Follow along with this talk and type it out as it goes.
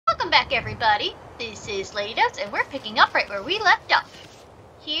back, everybody. This is Lady Doves, and we're picking up right where we left off.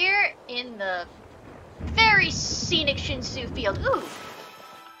 Here in the very scenic Shinsu field. Ooh.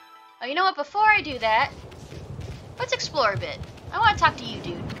 Oh, you know what? Before I do that, let's explore a bit. I want to talk to you,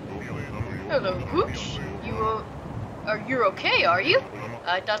 dude. Hello, Hooch. You're okay, are you?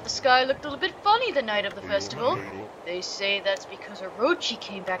 I thought the sky looked a little bit funny the night of the festival. They say that's because Orochi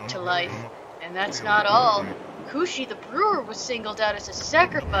came back to life. And that's not all. Kushi the brewer was singled out as a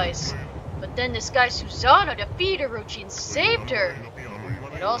sacrifice. But then this guy Susano defeated Orochi and saved her.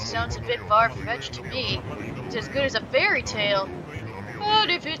 It all sounds a bit far-fetched to me. It's as good as a fairy tale. But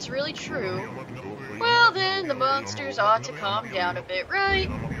if it's really true, well then the monsters ought to calm down a bit, right?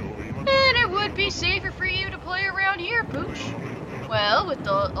 And it would be safer for you to play around here, Pooch. Well, with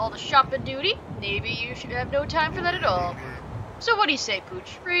all the shopping duty, maybe you should have no time for that at all. So what do you say,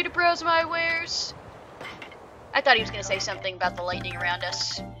 Pooch? Ready to browse my wares? I thought he was going to say something about the lightning around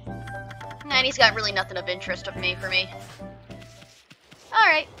us. And he's got really nothing of interest for me.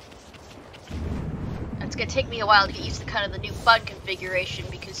 Alright. It's going to take me a while to get used to kind of the new button configuration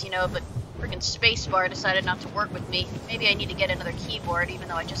because, you know, but freaking spacebar decided not to work with me. Maybe I need to get another keyboard even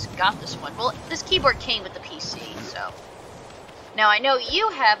though I just got this one. Well, this keyboard came with the PC, so. Now I know you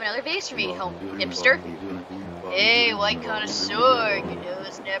have another vase for me, home hipster. Hey, white connoisseur, your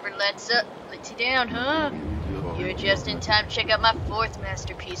nose never lets you down, huh? You're just in time to check out my fourth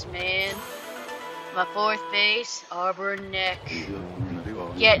masterpiece, man. My fourth vase, Arbor Neck.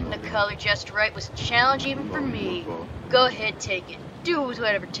 Getting the color just right was a challenge even for me. Go ahead, take it. Do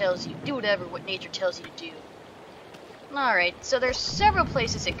whatever tells you. Do what nature tells you to do. Alright, so there's several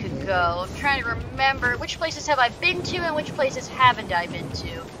places it could go. I'm trying to remember which places have I been to and which places haven't I been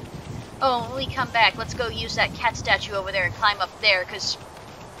to. Oh, when we come back, let's go use that cat statue over there and climb up there, because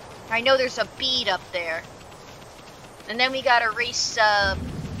I know there's a bead up there. And then we gotta race, well,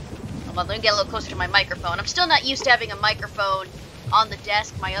 let me get a little closer to my microphone. I'm still not used to having a microphone on the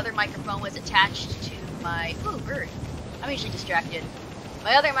desk. My other microphone was attached to my... Ooh, bird. I'm usually distracted.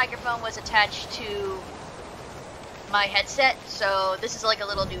 My other microphone was attached to my headset, so this is like a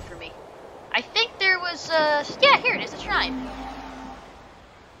little new for me. I think there was, yeah, here it is, a shrine.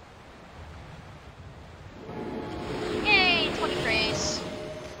 Yay, 20 praise.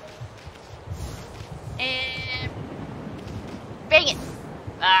 And... bang it!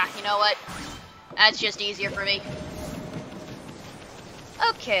 Ah, you know what? That's just easier for me.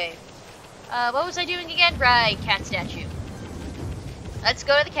 Okay. What was I doing again? Right, cat statue. Let's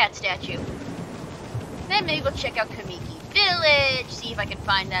go to the cat statue. Then maybe we'll check out Kamiki Village, see if I can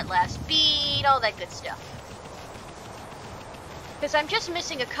find that last bead, all that good stuff. Because I'm just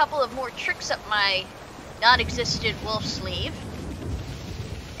missing a couple of more tricks up my non-existent wolf sleeve.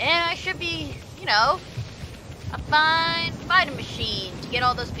 And I should be, you know, a fine fighting machine to get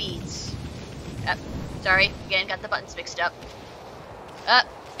all those beads. Sorry, again, got the buttons mixed up.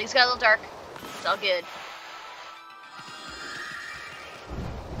 Things got a little dark. It's all good.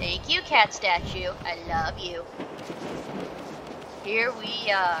 Thank you, cat statue. I love you. Here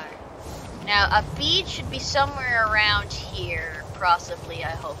we are. Now, a bead should be somewhere around here. Possibly, I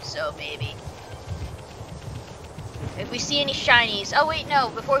hope so, maybe. If we see any shinies... Oh, wait, no.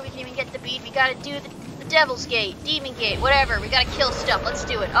 Before we can even get the bead, we gotta do the Devil's Gate, Demon Gate, whatever. We gotta kill stuff. Let's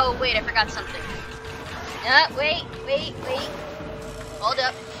do it. Oh, wait, I forgot something. Wait. Hold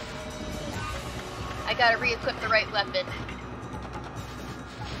up. I gotta re-equip the right weapon.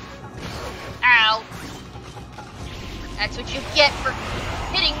 Ow. That's what you get for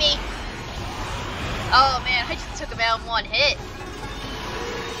hitting me. Oh man, I just took him out in one hit.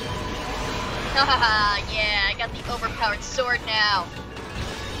 Haha, yeah, I got the overpowered sword now.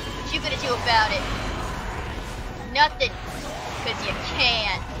 What you gonna do about it? Nothing. Because you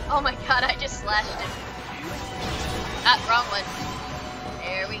can't. Oh my god, I just slashed him. Wrong one.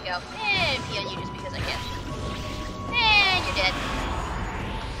 There we go. And pee on you just because I can. And you're dead.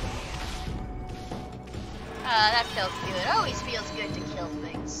 That felt good. Always feels good to kill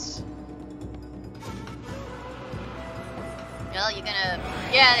things. Well, you're gonna...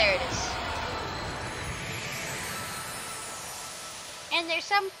 Yeah, there it is. And there's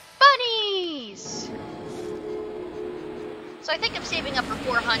some bunnies! So I think I'm saving up for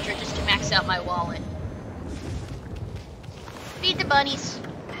 400 just to max out my wallet. Feed the bunnies.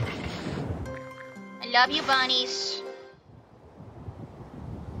 I love you, bunnies.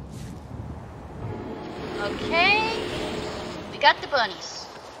 Okay. We got the bunnies.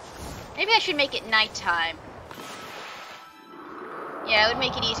 Maybe I should make it nighttime. Yeah, it would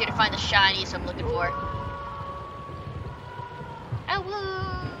make it easier to find the shinies I'm looking for. Oh, woo.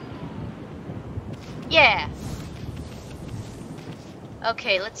 Yeah.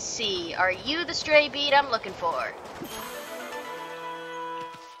 Okay, let's see. Are you the stray bead I'm looking for?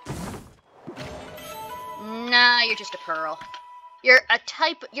 Nah, you're just a pearl. You're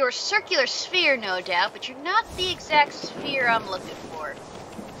a circular sphere, no doubt, but you're not the exact sphere I'm looking for.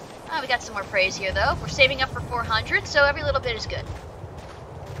 Oh, we got some more praise here, though. We're saving up for 400, so every little bit is good.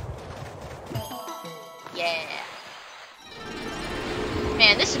 Yeah.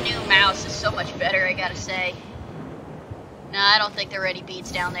 Man, this new mouse is so much better, I gotta say. Nah, I don't think there are any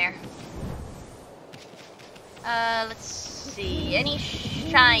beads down there. Let's see. Any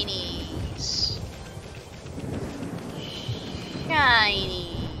shinies?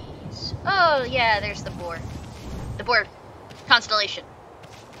 Shinies. Oh, yeah, there's the boar. The boar constellation.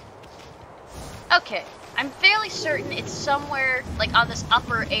 Okay, I'm fairly certain it's somewhere, like, on this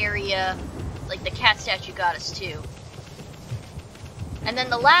upper area, like the cat statue got us to. And then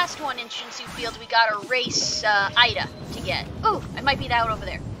the last one in Shinsu Field, we got a race Ida to get. Ooh, it might be that one over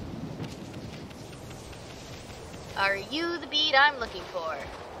there. Are you the bead I'm looking for?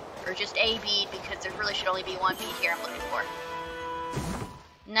 Or just a bead, because there really should only be one bead here I'm looking for.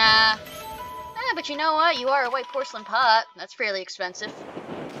 Nah. But you know what? You are a white porcelain pot. That's fairly expensive.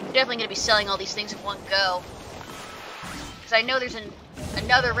 You're definitely going to be selling all these things in one go. Because I know there's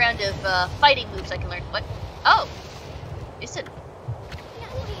another round of fighting moves I can learn. What? Oh! Is it?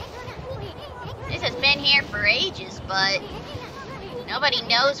 This has been here for ages, but nobody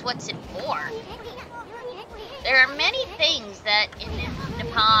knows what's it for. There are many things that in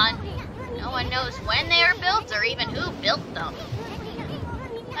Nippon, no one knows when they are built or even who built them.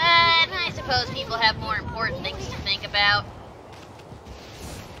 But I suppose people have more important things to think about.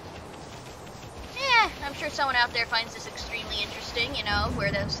 Yeah, I'm sure someone out there finds this extremely interesting, you know, where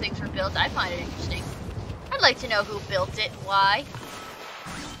those things were built. I find it interesting. I'd like to know who built it and why.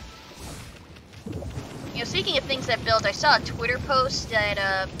 You know, speaking of things that built, I saw a Twitter post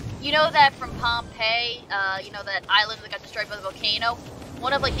that, you know that from Pompeii, you know that island that got destroyed by the volcano?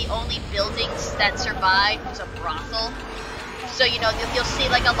 One of, like, the only buildings that survived was a brothel. So, you know, you'll see,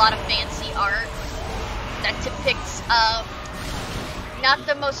 like, a lot of fancy art that depicts, not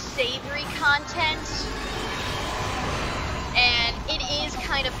the most savory content. And it is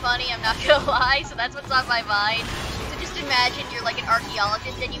kind of funny, I'm not gonna lie, so that's what's on my mind. So just imagine you're, like, an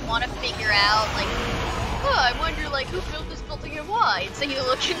archaeologist and you want to figure out, like, oh, I wonder, like, who built this building and why? And so you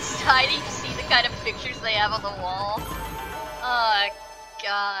look inside and you see the kind of pictures they have on the wall. Oh,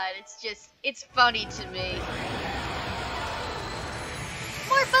 God, it's funny to me.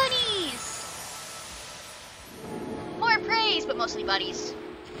 More bunnies! More praise, but mostly bunnies.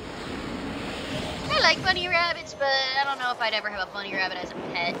 I like bunny rabbits, but I don't know if I'd ever have a bunny rabbit as a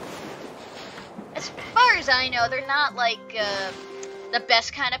pet. As far as I know, they're not, like, the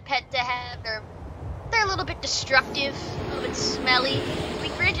best kind of pet to have. They're a little bit destructive, a little bit smelly. I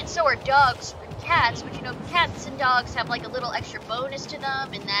mean, granted, so are dogs and cats, but, you know, cats and dogs have, like, a little extra bonus to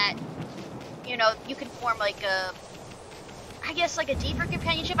them in that, you know, you can form, like, I guess, like, a deeper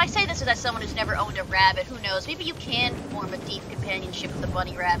companionship. I say this as someone who's never owned a rabbit. Who knows? Maybe you can form a deep companionship with a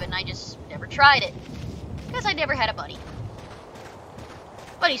bunny rabbit, and I just never tried it. Because I never had a bunny.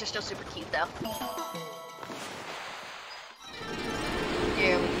 Bunnies are still super cute, though.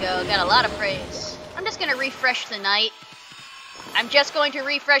 There we go. Got a lot of praise. I'm just going to refresh the night. I'm just going to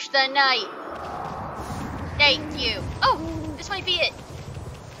refresh the night. Thank you. Oh, this might be it.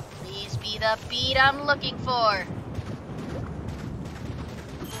 Please be the bead I'm looking for.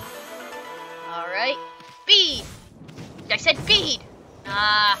 Alright. Bead! I said bead!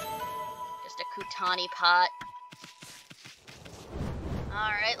 Ah, just a Kutani pot.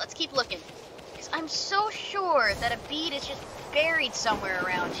 Alright, let's keep looking. Because I'm so sure that a bead is just buried somewhere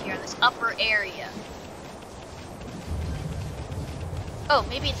around here in this upper area. Oh,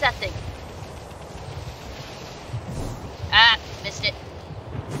 maybe it's that thing. Ah, missed it.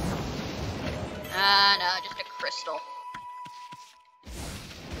 Ah, no, just a crystal.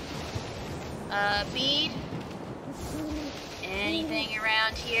 Bead? Anything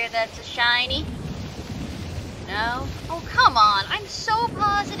around here that's a shiny? No? Oh, come on. I'm so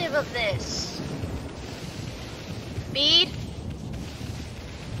positive of this. Bead?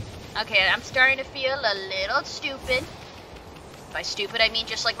 Okay, I'm starting to feel a little stupid. By stupid, I mean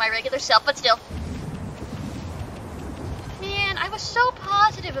just like my regular self, but still. Man, I was so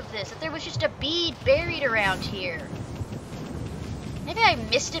positive of this, that there was just a bead buried around here. Maybe I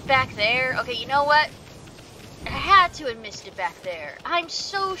missed it back there. Okay, you know what? I had to have missed it back there. I'm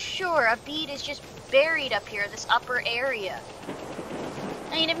so sure a bead is just buried up here in this upper area.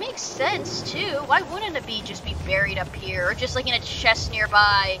 I mean, it makes sense, too. Why wouldn't a bead just be buried up here? Or just, like, in a chest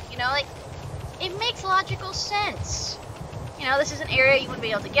nearby? You know, like, it makes logical sense. You know, this is an area you wouldn't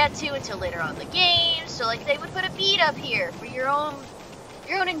be able to get to until later on in the game, so like they would put a beat up here for your own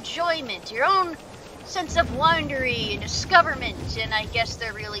enjoyment, your own sense of wondery and discoverment, and I guess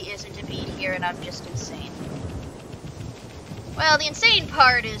there really isn't a beat here and I'm just insane. Well, the insane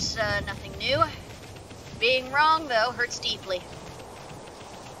part is nothing new. Being wrong, though, hurts deeply.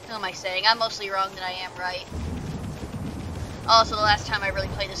 Who am I saying? I'm mostly wrong than I am right. Also, the last time I really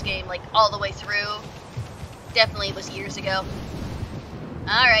played this game, like, all the way through, definitely was years ago.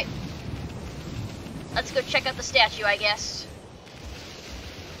 Alright. Let's go check out the statue, I guess.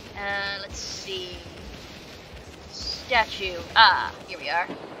 Let's see. Statue. Ah, here we are.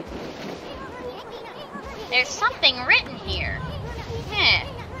 There's something written here.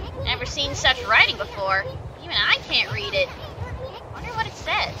 Never seen such writing before. Even I can't read it. Wonder what it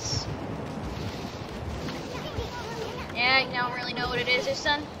says. Yeah, you don't really know what it is,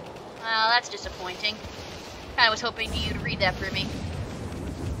 son? Well, that's disappointing. Kinda was hoping you to read that for me.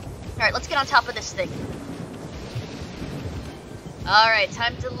 Alright, let's get on top of this thing. Alright,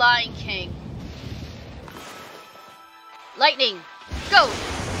 time to Lion King. Lightning, go!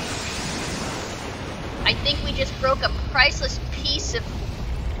 I think we just broke a priceless piece of...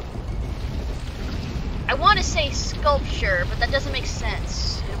 I want to say sculpture, but that doesn't make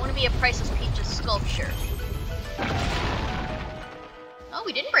sense. It wouldn't be a priceless piece of sculpture. Oh,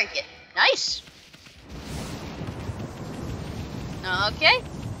 we didn't break it. Nice! Okay,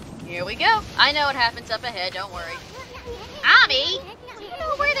 here we go. I know what happens up ahead, don't worry. Ami, do you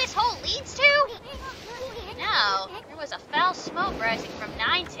know where this hole leads to? No, there was a foul smoke rising from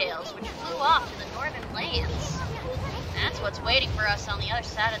Ninetails, which flew off to the northern lands. That's what's waiting for us on the other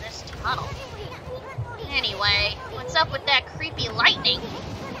side of this tunnel. Anyway, what's up with that creepy lightning?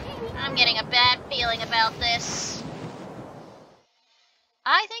 I'm getting a bad feeling about this.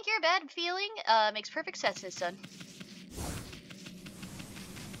 I think your bad feeling makes perfect sense, son.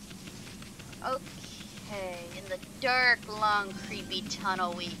 Okay, in the dark, long, creepy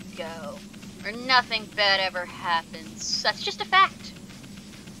tunnel we go. Where nothing bad ever happens. That's just a fact.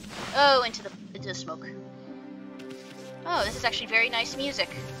 Oh, into the smoke. Oh, this is actually very nice music.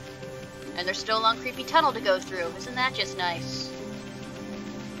 And there's still a long, creepy tunnel to go through. Isn't that just nice?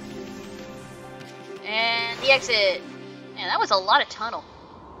 And the exit. Man, that was a lot of tunnel.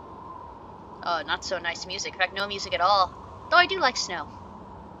 Oh, not so nice music. In fact, no music at all. Though I do like snow.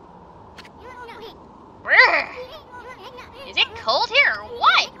 Brrr. Is it cold here or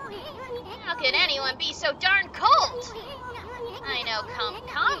what? How can anyone be so darn cold? I know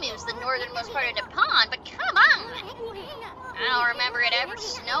Okami is the northernmost part of Japan, but come on! I don't remember it ever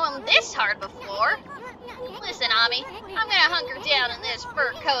snowing this hard before. Listen, Ami, I'm gonna hunker down in this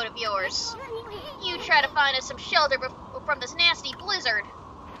fur coat of yours. You try to find us some shelter from this nasty blizzard.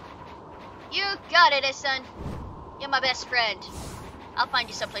 You got it, son. You're my best friend. I'll find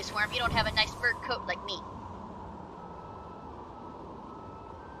you someplace warm. You don't have a nice fur coat like me.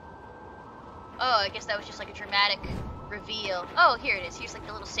 Oh, I guess that was just like a dramatic reveal. Oh, here it is. Here's like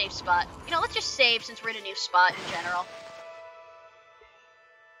the little safe spot. You know, let's just save since we're in a new spot in general.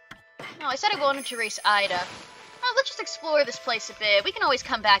 No, I said I wanted to race Ida. Oh, let's just explore this place a bit. We can always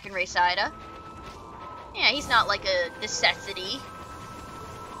come back and race Ida. Yeah, he's not like a necessity.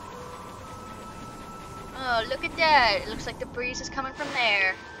 Oh, look at that. It looks like the breeze is coming from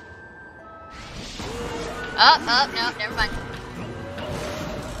there. Oh, no, never mind.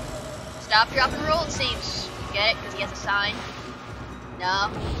 Stop, drop, and roll, it seems. Get it? Because he has a sign.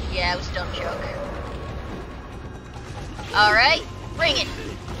 No? Yeah, it was a dumb joke. Alright, bring it.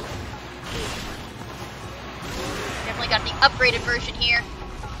 Definitely got the upgraded version here.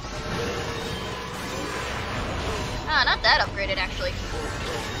 Ah, not that upgraded, actually.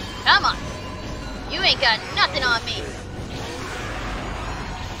 Come on. You ain't got nothing on me.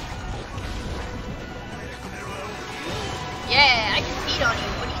 Yeah, I can beat on you.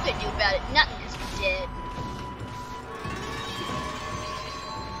 What are you gonna do about it? Nothing, because you're dead.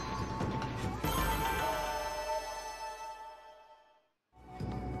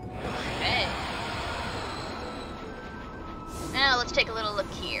 Okay. Now let's take a little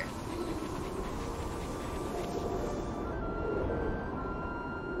look here.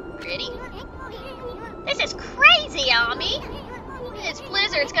 Pretty. This is crazy, Ami! This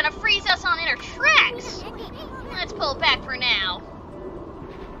blizzard's gonna freeze us on inner tracks! Let's pull back for now.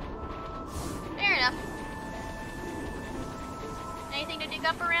 Fair enough. Anything to dig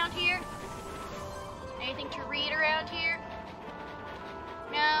up around here? Anything to read around here?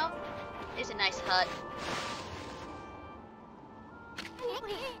 No? It's a nice hut.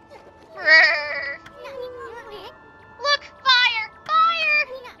 Brrr. Look! Fire! Fire!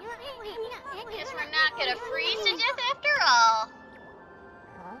 Guess we're not gonna freeze to death after all.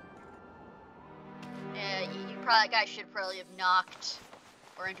 guy should probably have knocked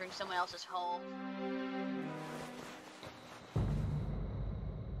or entering someone else's home.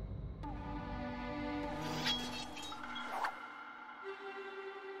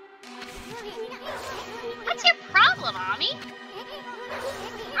 What's your problem, Ami?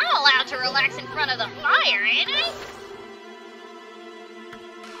 I'm allowed to relax in front of the fire, ain't I?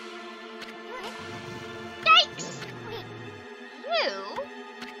 Yikes! You?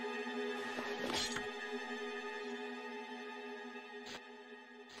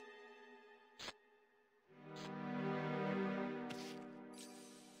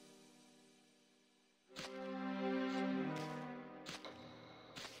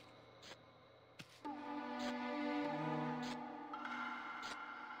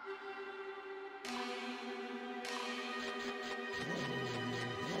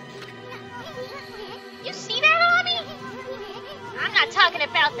 You see that, Ami? I'm not talking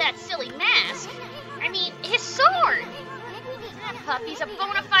about that silly mask. I mean, his sword. That puppy's a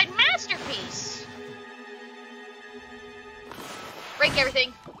bona fide masterpiece. Break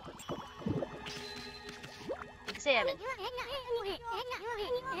everything. Examine.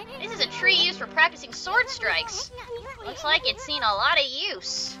 This is a tree used for practicing sword strikes. Looks like it's seen a lot of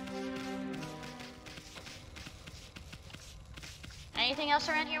use. Anything else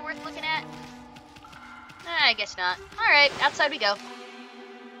around here worth looking at? I guess not. Alright, outside we go.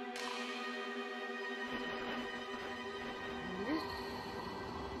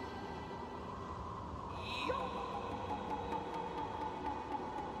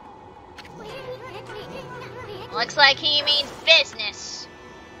 Looks like he means business.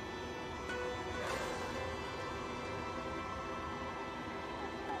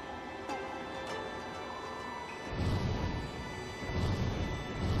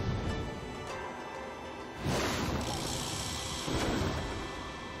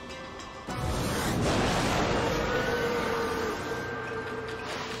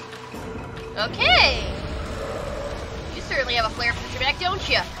 Okay. You certainly have a flair for your back, don't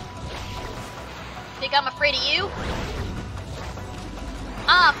you? Think I'm afraid of you?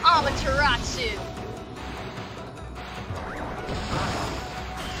 I'm Amaterasu.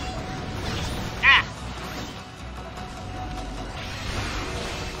 Ah!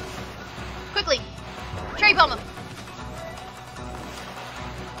 Quickly! Cherry bomb him!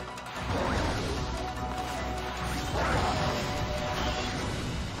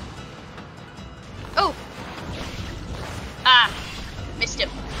 Oh! Ah! Missed him.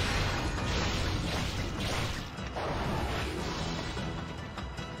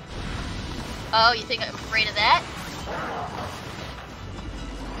 Oh, you think I'm afraid of that?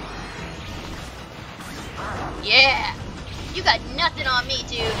 Yeah! You got nothing on me,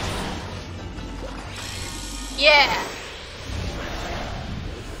 dude. Yeah!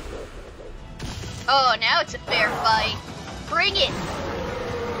 Oh, now it's a fair fight. Bring it!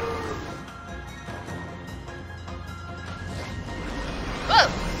 Whoa!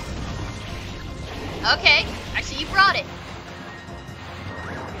 Okay, I see you brought it.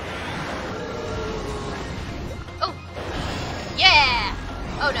 Oh! Yeah!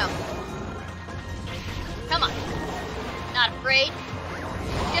 Oh no. Come on. Not afraid?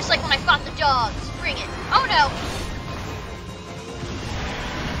 Just like when I fought the dogs. Bring it. Oh no!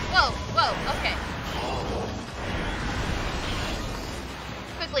 Whoa, whoa, okay.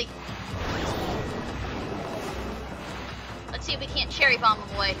 Quickly. Let's see if we can't cherry bomb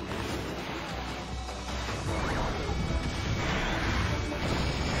him away.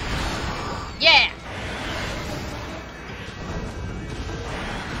 Yeah!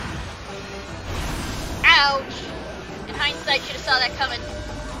 Ouch! In hindsight, should have saw that coming.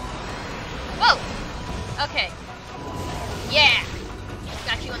 Whoa! Okay. Yeah!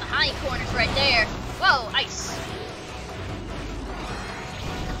 Got you in the high corners right there. Whoa, ice.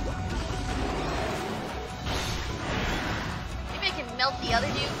 Maybe I can melt the other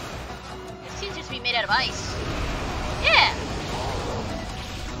dude. It seems just to be made out of ice. Yeah!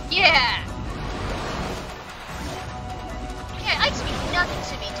 Yeah! Yeah, ice means nothing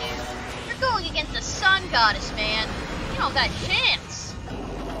to me, dude. You're going against the sun goddess, man. You don't got a chance.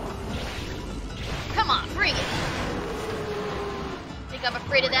 Come on, bring it. Think I'm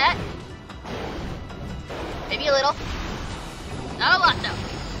afraid of that? Maybe a little. Not a lot, though.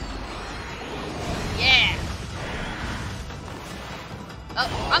 Yeah.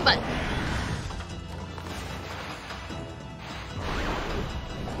 Oh, wrong button.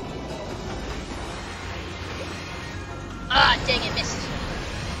 Ah, dang it, missed.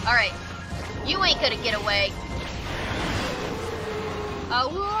 Alright. You ain't gonna get away. Oh,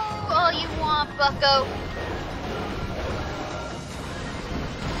 all you want, bucko.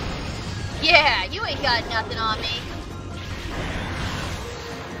 Yeah, you ain't got nothing on me.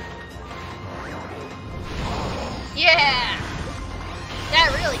 Yeah!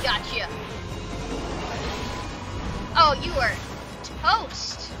 That really got you. Oh, you are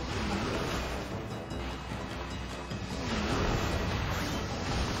toast.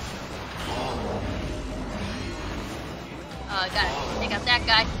 I gotta take out that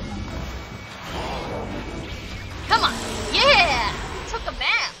guy. Come on. Yeah! Took him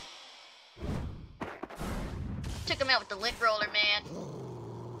out. Took him out with the lint roller, man.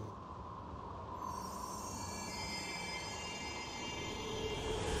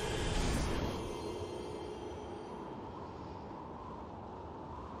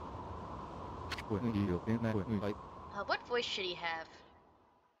 What voice should he have?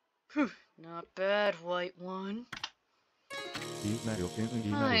 Not bad, White One.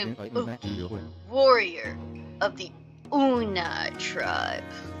 I'm warrior of the Unai tribe.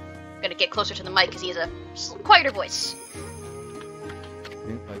 Gotta get closer to the mic because he has a quieter voice.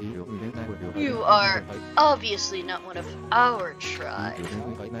 You are obviously not one of our tribe.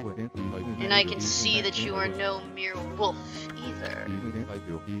 And I can see that you are no mere wolf either.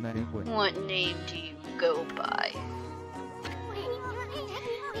 What name do you go by?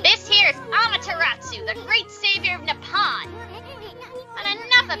 This here is Amaterasu, the great savior of Nippon. And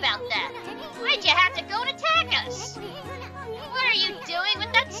enough about that. Why'd you have to go and attack us? What are you doing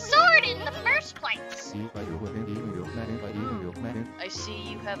with that sword in the first place? I see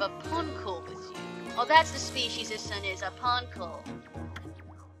you have a punkel with you. Oh, that's the species his son is, a punkel.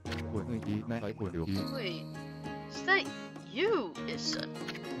 Wait, is that you, his son?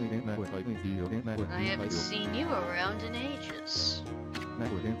 I haven't seen you around in ages.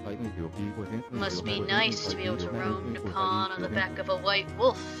 Must be nice to be able to roam Nippon on the back of a white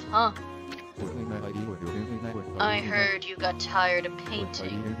wolf, huh? I heard you got tired of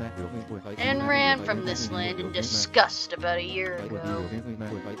painting and ran from this land in disgust about a year ago.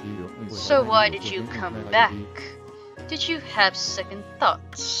 So why did you come back? Did you have second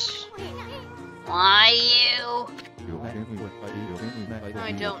thoughts? Why you?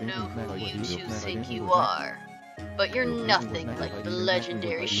 I don't know who you two think you are, but you're nothing like the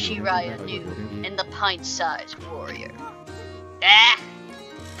legendary Shiraya Nu and the pint-sized warrior. Ah!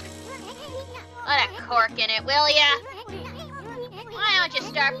 Put a cork in it, will ya? Why don't you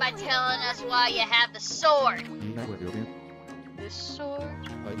start by telling us why you have the sword? This sword?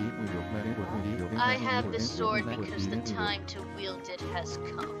 I have this sword because the time to wield it has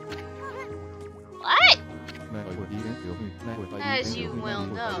come. What? As you well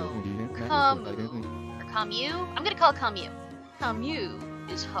know, Kamu? I'm gonna call it Kamu.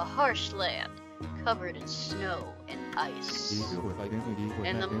 Kamu is a harsh land, covered in snow and ice.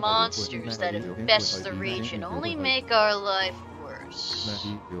 And the monsters that infest the region only make our life worse.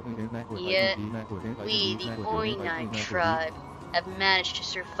 Yet, we, the Oinai tribe, have managed to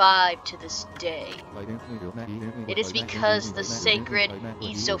survive to this day. It is because the sacred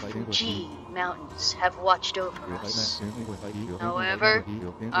Izofuji mountains have watched over us. However,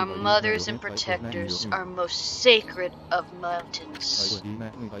 our mothers and protectors, our most sacred of mountains,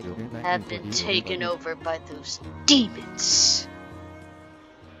 have been taken over by those demons.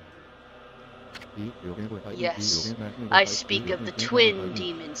 Yes, I speak of the twin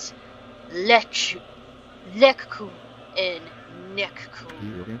demons, Lekku and Nekku.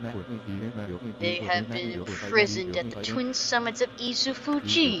 They have been imprisoned at the twin summits of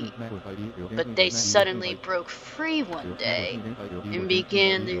Izufuji, but they suddenly broke free one day and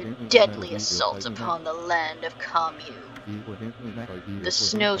began their deadly assault upon the land of Kamu. The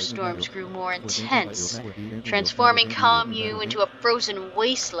snowstorms grew more intense, transforming Kamu into a frozen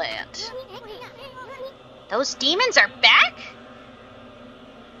wasteland. Those demons are back?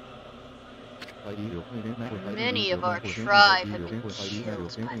 Many of our tribe have been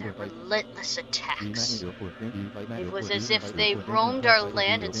killed by their relentless attacks. It was as if they roamed our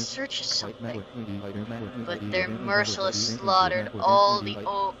land in search of something, but their merciless slaughtered all the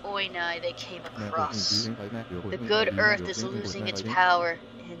Oinai they came across. The good earth is losing its power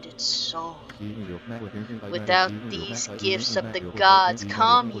and its soul. Without these gifts of the gods,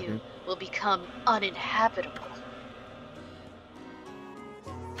 Kamu will become uninhabitable.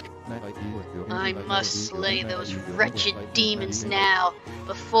 I must slay those wretched demons now,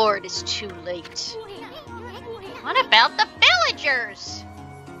 before it is too late. What about the villagers?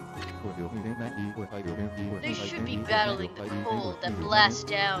 They should be battling the cold that blasts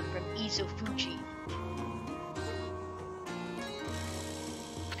down from Izufuji.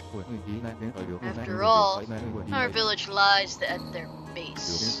 After all, our village lies at their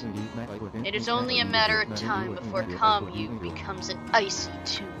base. It is only a matter of time before Kamu becomes an icy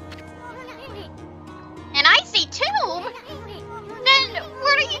tomb. Icy tomb? Then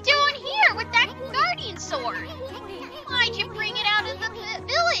what are you doing here with that guardian sword? Why'd you bring it out of the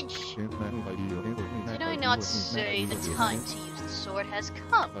village? Did I not say the time to use the sword has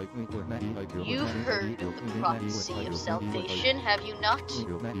come? You've heard of the prophecy of salvation, have you not?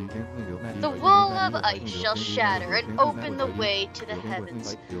 The wall of ice shall shatter and open the way to the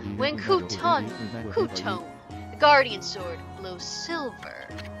heavens when Kutone, the guardian sword, glows silver.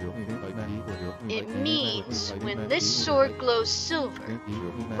 It means when this sword glows silver,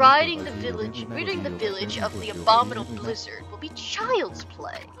 ridding the village of the abominable blizzard will be child's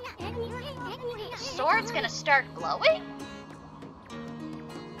play. The sword's gonna start glowing?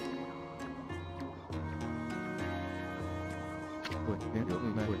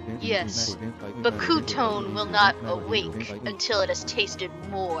 Yes, but Kutone will not awake until it has tasted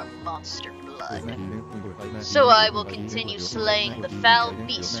more monster blood. So I will continue slaying the foul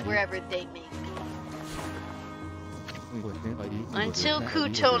beasts wherever they may be. Until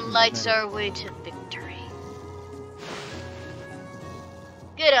Kutone lights our way to victory.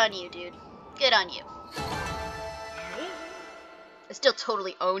 Good on you, dude. Good on you. I still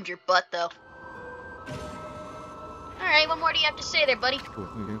totally owned your butt, though. Alright, what more do you have to say there, buddy?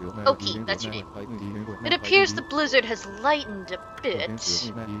 Oki, that's your name. It appears the blizzard has lightened a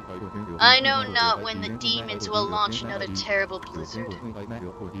bit. I know not when the demons will launch another terrible blizzard,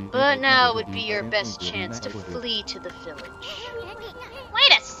 but now would be your best chance to flee to the village.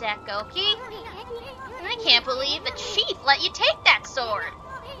 Wait a sec, Oki. I can't believe the chief let you take that sword.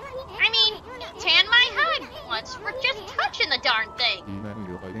 I mean, you tanned my hide once for just touching the darn thing.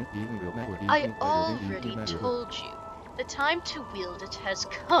 I already told you. The time to wield it has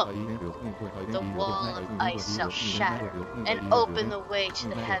come. The wall of ice shall shatter and open the way to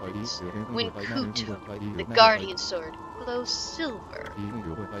the heavens when Kutone, the guardian sword, glows silver.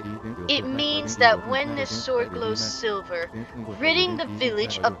 It means that when this sword glows silver, ridding the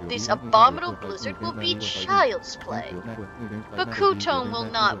village of this abominable blizzard will be child's play. But Kutone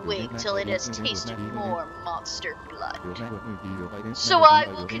will not wait till it has tasted more monster blood. So I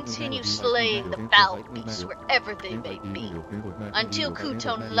will continue slaying the foul beasts wherever they may be, until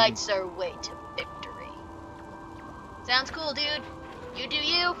Kutone lights our way to victory. Sounds cool, dude. You do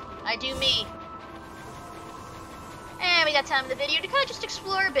you, I do me. And we got time in the video to kind of just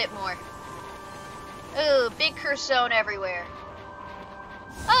explore a bit more. Ooh, big curse zone everywhere.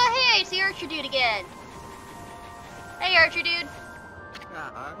 Oh, hey, it's the Archer Dude again. Hey, Archer Dude.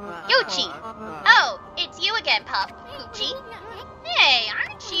 Yuchi! Oh, it's you again, pup. Yuchi. Hey,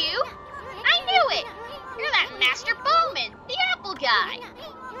 aren't you? I knew it! You're that Master Bowman, the apple guy.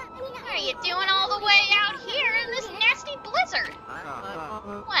 What are you doing all the way out here in this nasty blizzard?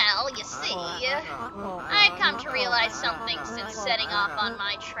 Well, you see, I've come to realize something since setting off on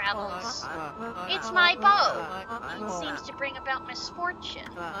my travels. It's my bow. It seems to bring about misfortune.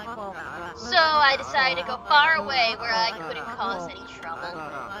 So I decided to go far away where I couldn't cause any trouble.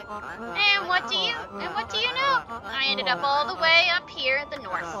 And what do you know? I ended up all the way up here at the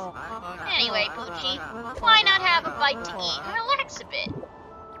north. Anyway, Poochie, why not have a bite to eat and relax a bit?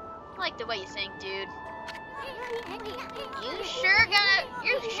 I like the way you think, dude. You sure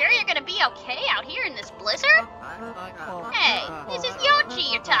you're gonna be okay out here in this blizzard? Hey, this is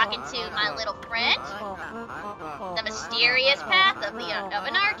Yoshi you're talking to, my little friend. The mysterious path of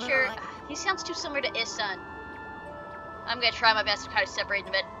an archer. He sounds too similar to Isun. I'm gonna try my best to kind of separate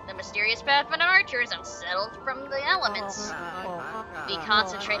them a bit. The mysterious path of an archer is unsettled from the elements. We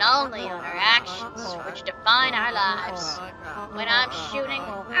concentrate only on our actions, which define our lives. When I'm shooting,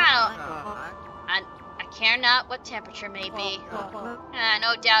 I care not what temperature may be.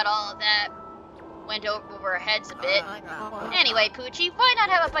 No doubt all of that went over our heads a bit. Anyway, Poochie, why not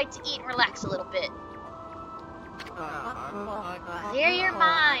have a bite to eat and relax a little bit? Clear your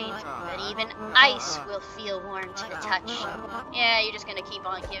mind, that even ice will feel warm to the touch. Yeah, you're just gonna keep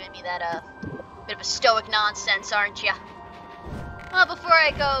on giving me that bit of a stoic nonsense, aren't ya? Well, before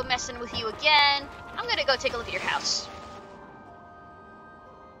I go messing with you again, I'm gonna go take a look at your house.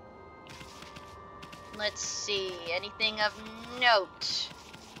 Let's see, anything of note?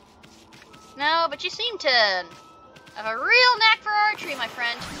 No, but you seem to have a real knack for archery, my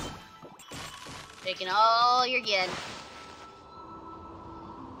friend. Taking all your yen.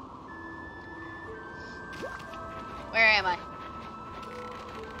 Where am I?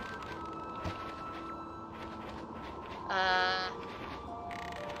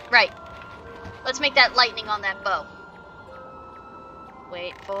 Right. Let's make that lightning on that bow.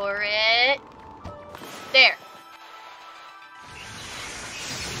 Wait for it. There.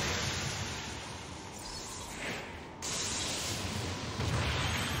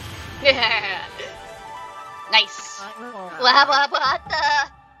 Yeah. Nice. What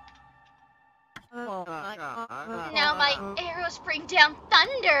the? Now my arrows bring down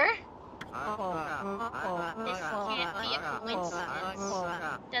thunder. This can't be a coincidence.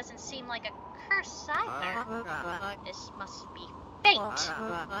 Doesn't seem like a curse either. This must be fate.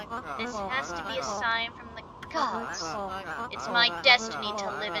 This has to be a sign from the gods. It's my destiny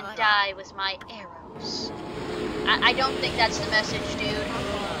to live and die with my arrows. I don't think that's the message, dude.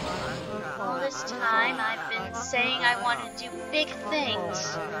 All this time I've been saying I wanted to do big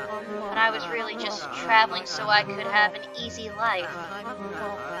things, but I was really just traveling so I could have an easy life.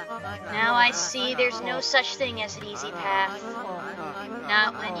 Now I see there's no such thing as an easy path.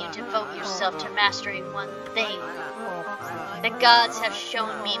 Not when you devote yourself to mastering one thing. The gods have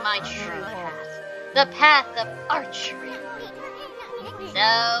shown me my true path. The path of archery.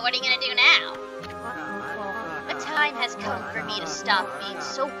 So, what are you gonna do now? The time has come for me to stop being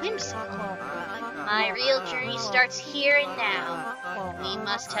so whimsical. My real journey starts here and now. We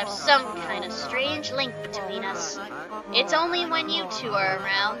must have some kind of strange link between us. It's only when you two are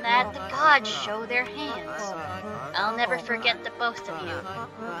around that the gods show their hands. I'll never forget the both of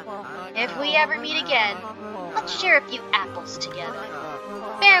you. If we ever meet again, let's share a few apples together.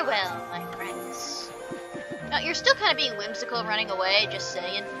 Farewell, my friends. Now, you're still kind of being whimsical running away, just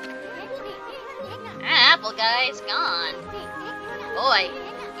saying. That apple guy is gone. Boy,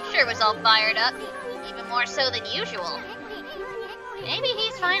 he sure was all fired up. Even more so than usual. Maybe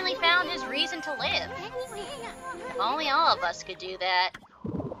he's finally found his reason to live. If only all of us could do that.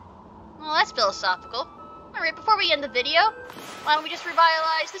 Well, that's philosophical. Alright, before we end the video, why don't we just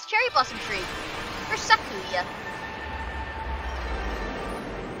revitalize this cherry blossom tree? For Sakuya.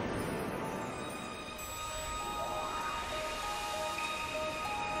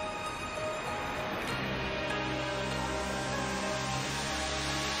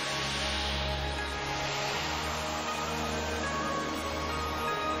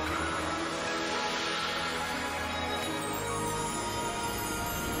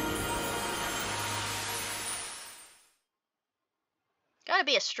 Gotta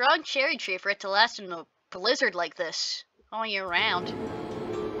be a strong cherry tree for it to last in a blizzard like this, all year round.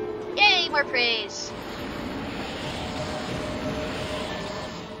 Yay, more praise!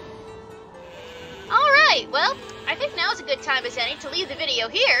 Alright, well, I think now's a good time as any to leave the video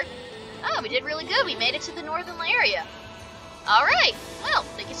here. Oh, we did really good, we made it to the northern area. Alright, well,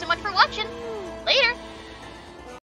 thank you so much for watching. Later!